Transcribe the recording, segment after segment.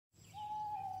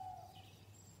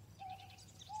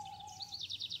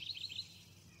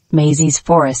Maisy's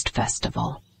Forest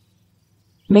Festival.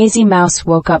 Maisy Mouse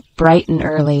woke up bright and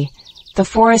early. The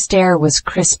forest air was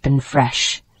crisp and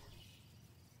fresh.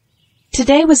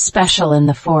 Today was special in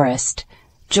the forest.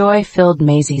 Joy filled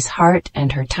Maisy's heart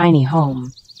and her tiny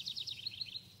home.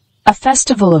 A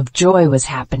festival of joy was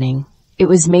happening. It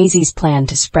was Maisy's plan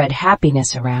to spread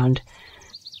happiness around.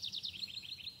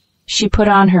 She put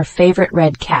on her favorite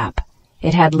red cap.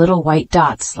 It had little white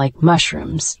dots like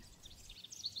mushrooms.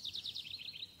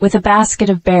 With a basket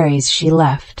of berries she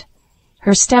left.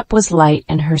 Her step was light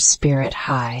and her spirit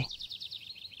high.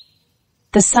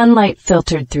 The sunlight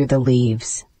filtered through the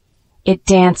leaves. It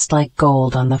danced like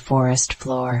gold on the forest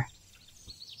floor.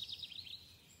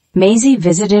 Maisy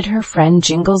visited her friend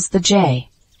Jingles the Jay.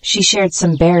 She shared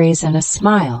some berries and a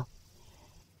smile.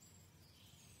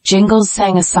 Jingles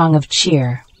sang a song of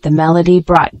cheer. The melody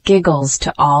brought giggles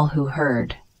to all who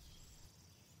heard.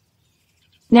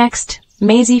 Next,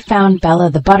 Maisy found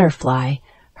Bella the butterfly.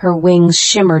 Her wings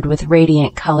shimmered with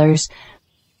radiant colors.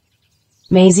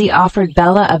 Maisy offered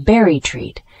Bella a berry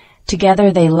treat.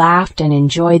 Together they laughed and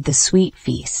enjoyed the sweet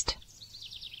feast.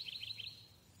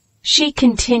 She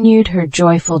continued her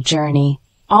joyful journey.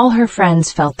 All her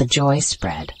friends felt the joy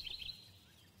spread.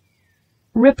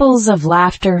 Ripples of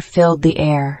laughter filled the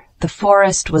air. The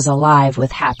forest was alive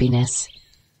with happiness.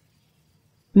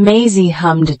 Maisy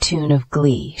hummed a tune of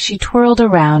glee. She twirled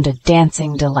around a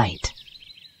dancing delight.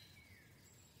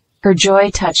 Her joy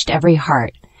touched every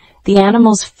heart. The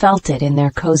animals felt it in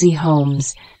their cozy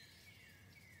homes.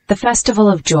 The festival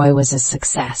of joy was a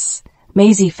success.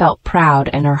 Maisy felt proud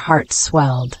and her heart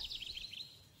swelled.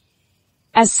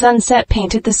 As sunset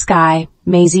painted the sky,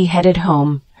 Maisy headed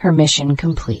home, her mission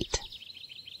complete.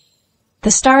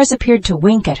 The stars appeared to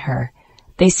wink at her.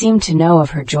 They seemed to know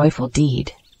of her joyful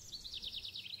deed.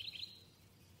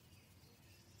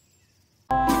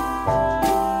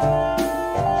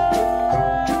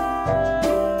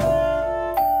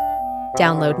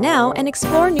 Download now and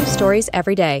explore new stories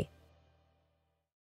every day.